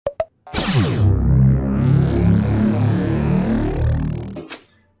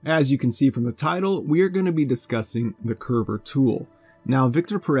As you can see from the title, we are going to be discussing the Curver tool. Now,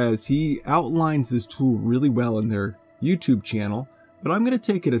 Victor Perez, he outlines this tool really well in their YouTube channel, but I'm going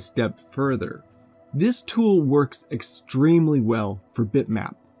to take it a step further. This tool works extremely well for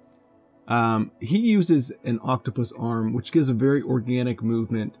bitmap. He uses an octopus arm, which gives a very organic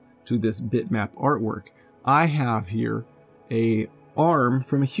movement to this bitmap artwork. I have here a arm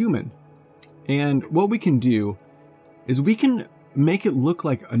from a human, and what we can do is we can make it look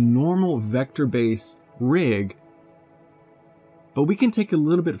like a normal vector-based rig, but we can take it a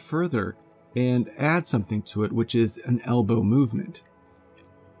little bit further and add something to it, which is an elbow movement.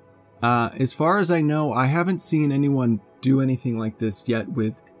 As far as I know, I haven't seen anyone do anything like this yet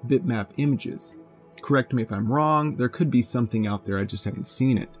with bitmap images. Correct me if I'm wrong, there could be something out there, I just haven't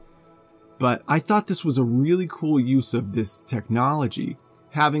seen it. But I thought this was a really cool use of this technology,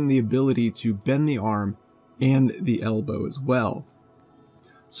 having the ability to bend the arm and the elbow as well.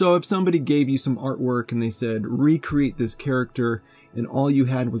 So if somebody gave you some artwork and they said recreate this character and all you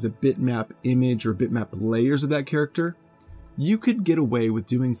had was a bitmap image or bitmap layers of that character, you could get away with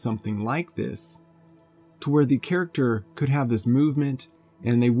doing something like this to where the character could have this movement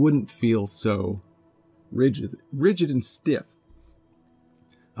and they wouldn't feel so rigid and stiff.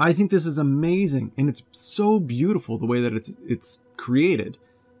 I think this is amazing, and it's so beautiful the way that it's created.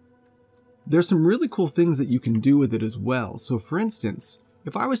 There's some really cool things that you can do with it as well. So for instance,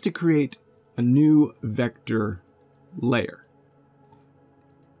 if I was to create a new vector layer,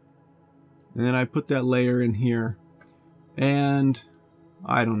 and then I put that layer in here, and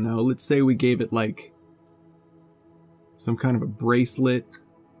I don't know, let's say we gave it like some kind of a bracelet.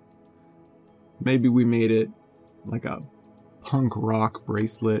 Maybe we made it like a punk rock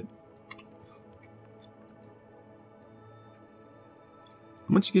bracelet.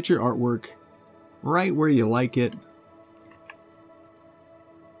 Once you get your artwork right where you like it,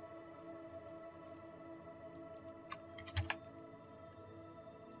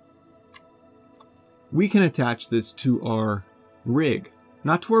 we can attach this to our rig.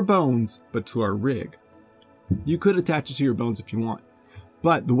 Not to our bones, but to our rig. You could attach it to your bones if you want.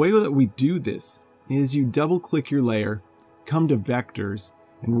 But the way that we do this is you double click your layer, come to vectors,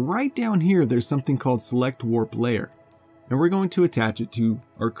 and right down here there's something called select warp layer. And we're going to attach it to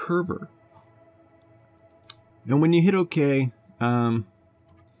our curver. And when you hit OK,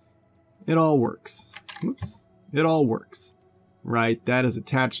 it all works. Oops, it all works. Right, that is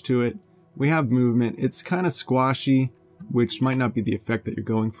attached to it. We have movement. It's kind of squashy, which might not be the effect that you're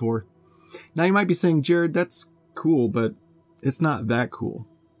going for. Now you might be saying, Jared, that's cool, but it's not that cool.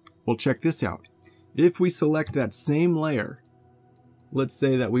 Well, check this out. If we select that same layer, let's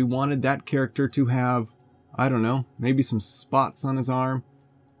say that we wanted that character to have, I don't know, maybe some spots on his arm.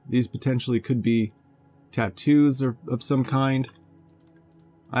 These potentially could be tattoos or of some kind.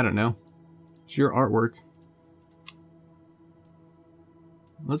 I don't know. It's your artwork.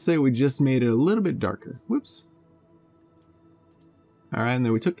 Let's say we just made it a little bit darker. Whoops. Alright, and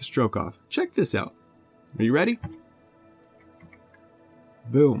then we took the stroke off. Check this out. Are you ready?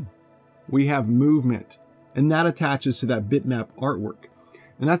 Boom. We have movement. And that attaches to that bitmap artwork.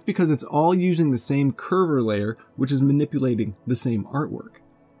 And that's because it's all using the same curver layer, which is manipulating the same artwork.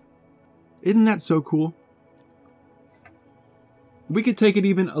 Isn't that so cool? We could take it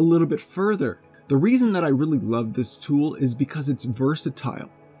even a little bit further. The reason that I really love this tool is because it's versatile.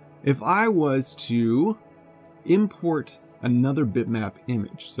 If I was to import another bitmap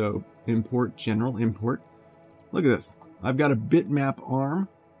image, so import, general import, look at this. I've got a bitmap arm.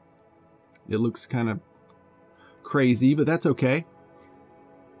 It looks kind of crazy, but that's okay.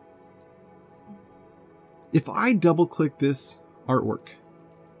 If I double click this artwork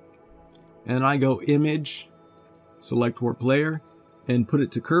and I go image, select warp layer, and put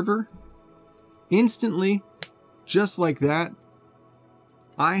it to curver, instantly, just like that,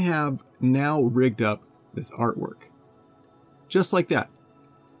 I have now rigged up this artwork. Just like that.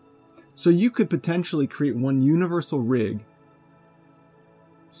 So you could potentially create one universal rig,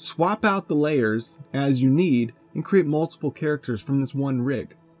 swap out the layers as you need, and create multiple characters from this one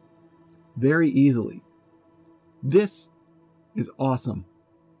rig. Very easily. This is awesome.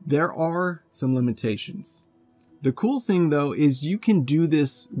 There are some limitations. The cool thing though is you can do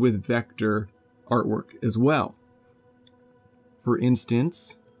this with vector artwork as well. For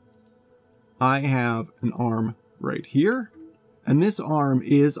instance, I have an arm right here, and this arm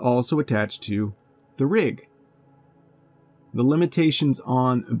is also attached to the rig. The limitations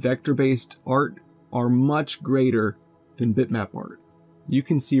on vector-based art are much greater than bitmap art. You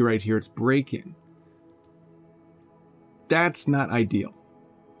can see right here it's breaking. That's not ideal.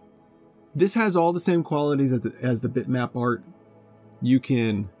 This has all the same qualities as the bitmap art. You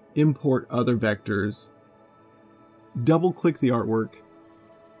can import other vectors, double click the artwork,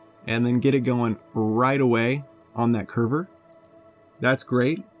 and then get it going right away on that curver. That's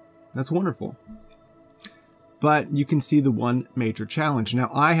great. That's wonderful. But you can see the one major challenge. Now,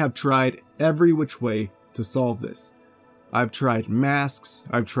 I have tried every which way to solve this. I've tried masks.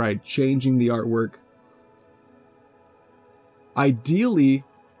 I've tried changing the artwork. Ideally,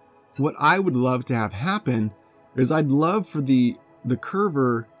 what I would love to have happen is I'd love for the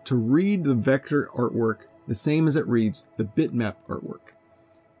curver to read the vector artwork the same as it reads the bitmap artwork.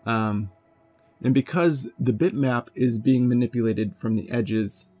 And because the bitmap is being manipulated from the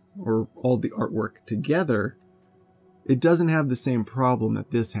edges or all the artwork together, it doesn't have the same problem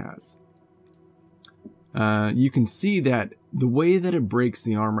that this has. You can see that the way that it breaks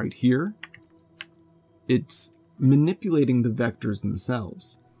the arm right here, it's manipulating the vectors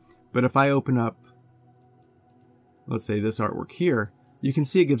themselves. But if I open up, let's say this artwork here, you can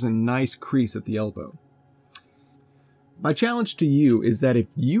see it gives a nice crease at the elbow. My challenge to you is that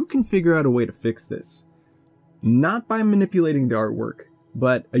if you can figure out a way to fix this, not by manipulating the artwork,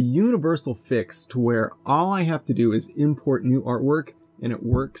 but a universal fix to where all I have to do is import new artwork and it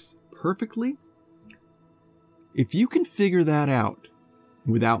works perfectly. If you can figure that out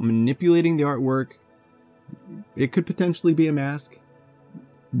without manipulating the artwork, it could potentially be a mask.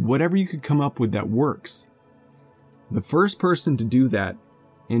 Whatever you could come up with that works. The first person to do that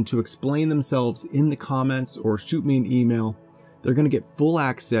and to explain themselves in the comments or shoot me an email, they're going to get full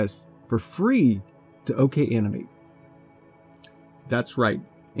access for free to OK Animate. That's right.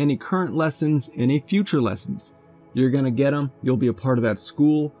 Any current lessons, any future lessons, you're going to get them. You'll be a part of that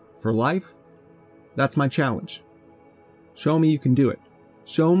school for life. That's my challenge. Show me you can do it.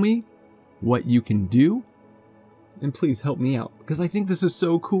 Show me what you can do, and please help me out, because I think this is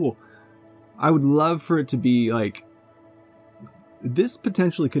so cool. I would love for it to be like, this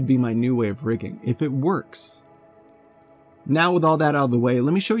potentially could be my new way of rigging, if it works. Now with all that out of the way,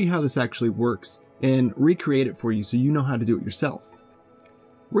 let me show you how this actually works and recreate it for you so you know how to do it yourself.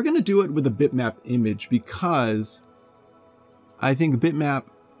 We're going to do it with a bitmap image because I think bitmap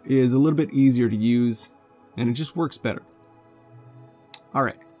is a little bit easier to use and it just works better.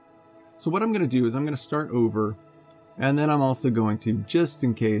 Alright, so what I'm going to do is I'm going to start over, and then I'm also going to, just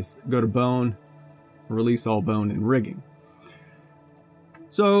in case, go to bone, release all bone and rigging.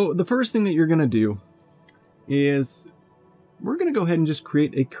 So the first thing that you're going to do is we're going to go ahead and just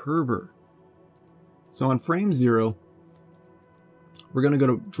create a curver. So on frame 0, we're going to go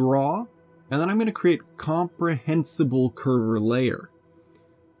to draw, and then I'm going to create comprehensible curver layer.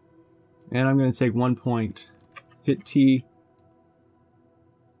 And I'm going to take 1 point, hit T,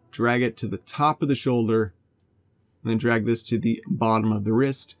 drag it to the top of the shoulder, and then drag this to the bottom of the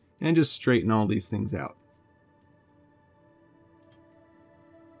wrist, and just straighten all these things out.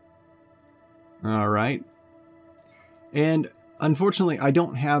 Alright. And unfortunately, I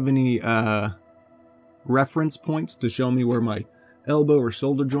don't have any reference points to show me where my elbow or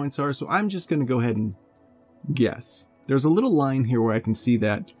shoulder joints are, so I'm just going to go ahead and guess. There's a little line here where I can see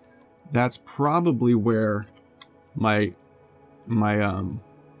that that's probably where my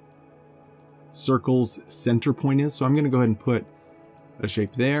circle's center point is, so I'm going to go ahead and put a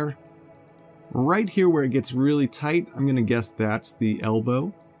shape there. Right here where it gets really tight, I'm going to guess that's the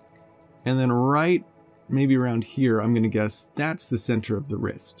elbow. And then right maybe around here, I'm going to guess that's the center of the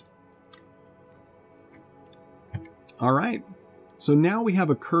wrist. Alright, so now we have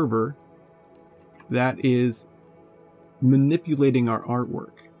a curver that is manipulating our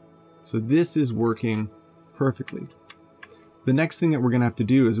artwork. So this is working perfectly. The next thing that we're going to have to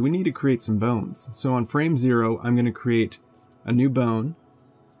do is we need to create some bones. So on frame 0, I'm going to create a new bone,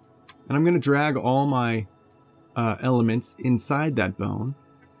 and I'm going to drag all my elements inside that bone.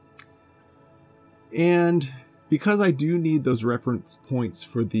 And because I do need those reference points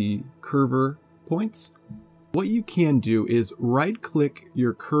for the curver points, what you can do is right-click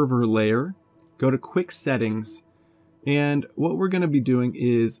your curver layer, go to Quick Settings, and what we're going to be doing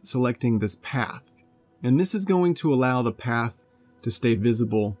is selecting this path. And this is going to allow the path to stay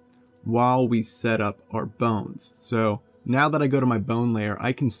visible while we set up our bones. So now that I go to my bone layer,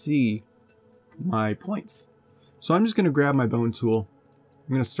 I can see my points. So I'm just going to grab my bone tool.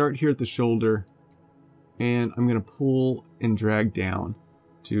 I'm going to start here at the shoulder, and I'm going to pull and drag down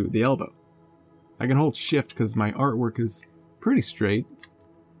to the elbow. I can hold shift because my artwork is pretty straight.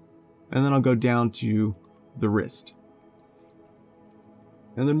 And then I'll go down to the wrist.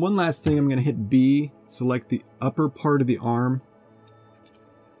 And then one last thing, I'm going to hit B, select the upper part of the arm.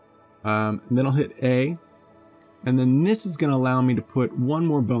 And then I'll hit A. And then this is going to allow me to put one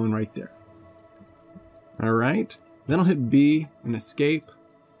more bone right there. Alright. Then I'll hit B and escape.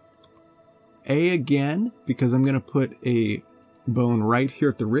 A again, because I'm going to put a bone right here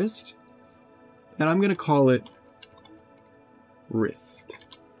at the wrist, and I'm going to call it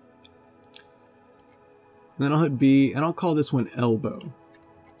wrist. Then I'll hit B, and I'll call this one elbow.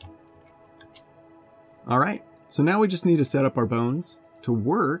 Alright, so now we just need to set up our bones to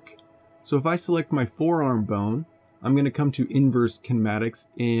work. So if I select my forearm bone, I'm going to come to inverse kinematics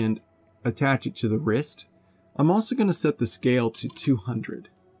and attach it to the wrist. I'm also going to set the scale to 200,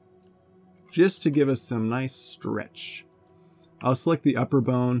 just to give us some nice stretch. I'll select the upper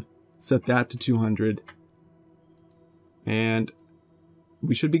bone, set that to 200, and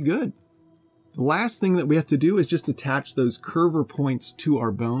we should be good. The last thing that we have to do is just attach those curver points to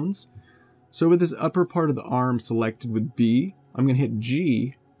our bones. So with this upper part of the arm selected with B, I'm going to hit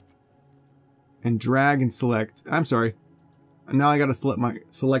G and drag and select. I'm sorry. Now I got to select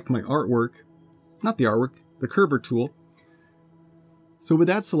my artwork, not the artwork, the curver tool. So with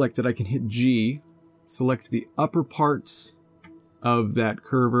that selected, I can hit G, select the upper parts of that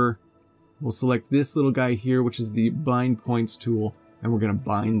curver. We'll select this little guy here, which is the bind points tool, and we're going to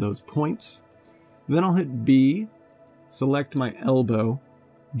bind those points. Then I'll hit B, select my elbow,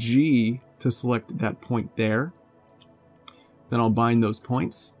 G to select that point there. Then I'll bind those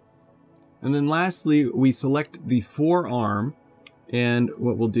points. And then lastly, we select the forearm, and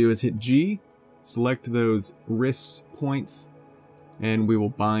what we'll do is hit G, select those wrist points, and we will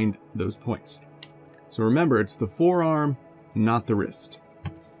bind those points. So remember, it's the forearm, not the wrist.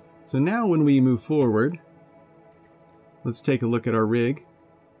 So now when we move forward, let's take a look at our rig.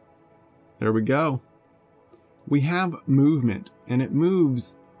 There we go. We have movement, and it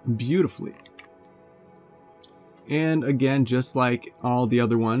moves beautifully. And again, just like all the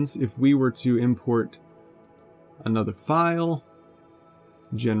other ones, if we were to import another file,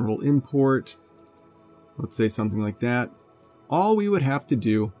 general import, let's say something like that, all we would have to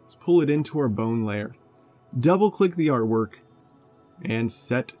do is pull it into our bone layer, double click the artwork, and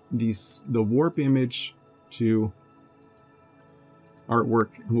set the warp image to artwork,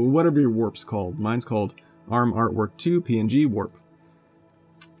 whatever your warp's called. Mine's called arm artwork 2 PNG warp.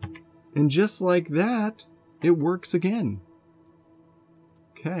 And just like that, it works again.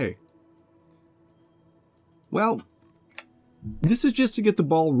 Okay. Well, this is just to get the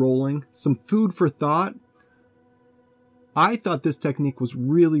ball rolling, some food for thought. I thought this technique was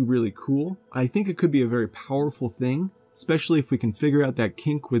really, really cool. I think it could be a very powerful thing, especially if we can figure out that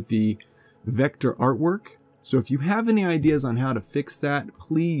kink with the vector artwork. So if you have any ideas on how to fix that,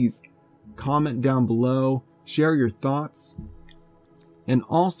 please comment down below, share your thoughts. And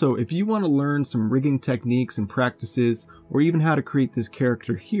also, if you want to learn some rigging techniques and practices, or even how to create this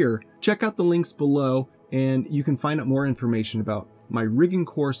character here, check out the links below, and you can find out more information about my rigging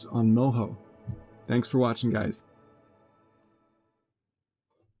course on Moho. Thanks for watching, guys.